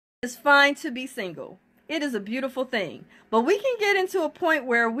It's fine to be single. It is a beautiful thing. But we can get into a point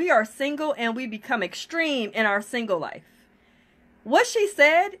where we are single and we become extreme in our single life. What she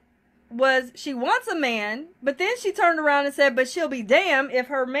said was she wants a man, but then she turned around and said, but she'll be damned if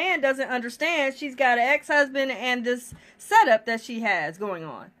her man doesn't understand she's got an ex-husband and this setup that she has going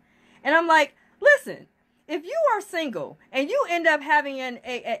on. And I'm like, listen, if you are single and you end up having an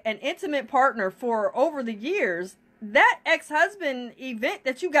intimate partner for over the years, that ex-husband event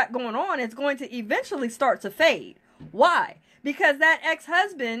that you got going on is going to eventually start to fade. Why? Because that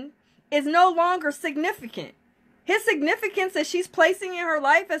ex-husband is no longer significant. His significance that she's placing in her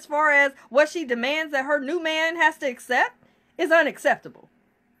life as far as what she demands that her new man has to accept is unacceptable.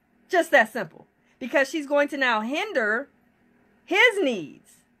 Just that simple. Because she's going to now hinder his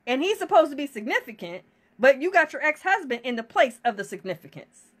needs. And he's supposed to be significant, but you got your ex-husband in the place of the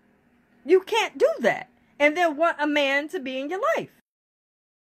significance. You can't do that and then want a man to be in your life.